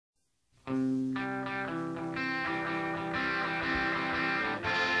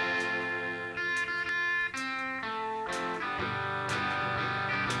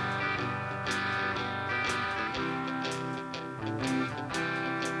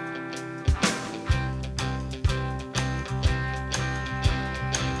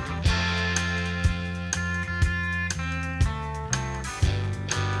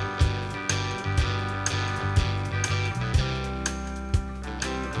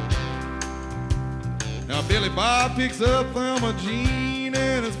Now Billy Bob picks up Thelma Jean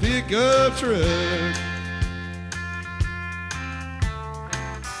in his pickup truck.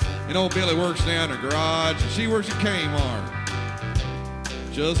 And old Billy works down her garage, and she works at Kmart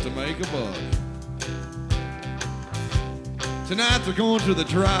just to make a buck. Tonight they're going to the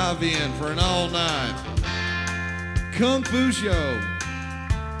drive-in for an all-night kung fu show.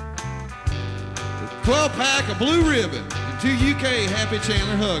 12-pack of Blue Ribbon and 2 UK Happy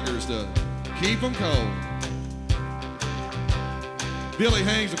Chandler huggers to keep them cold. Billy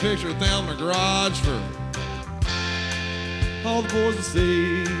hangs a picture of Thelma in the garage for all the boys to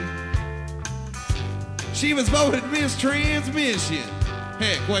see. She was voted Miss Transmission,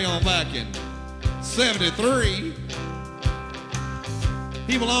 heck, way on back in '73.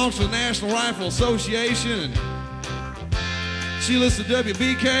 He belongs to the National Rifle Association, and she listed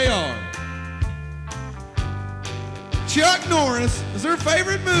WBKR. Chuck Norris is her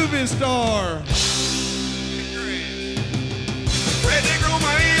favorite movie star. Redneck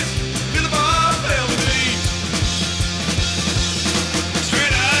romance with the Bob Velveteen.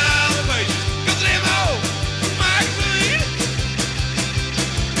 Straight out of the pages, 'cause the damn old magazine.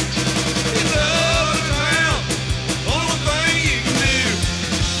 It's up in town, only thing you can do.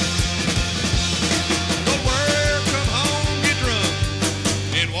 Go to work, come home, get drunk,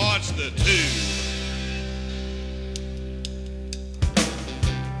 and watch the tube.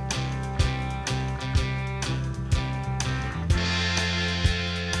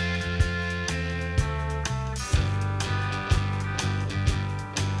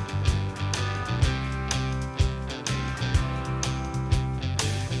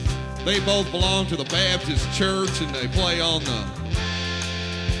 They both belong to the Baptist church, and they play on the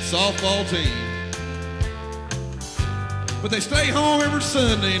softball team. But they stay home every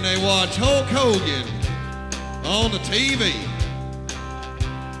Sunday and they watch Hulk Hogan on the TV.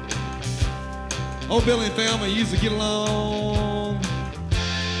 Old Billy and Thelma used to get along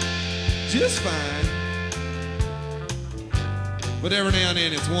just fine. But every now and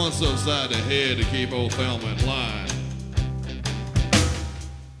then it's once upside the head to keep old Thelma in line.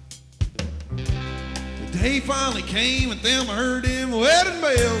 The day finally came and Thelma heard them wedding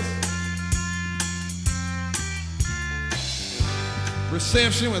bells.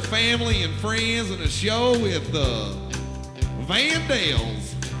 Reception with family and friends and a show with the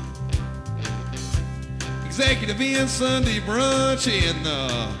Vandals. Executive in Sunday brunch and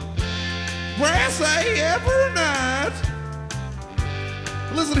the brass A every night.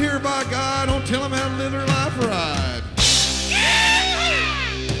 Listen here, by God, don't tell them how to live their life right.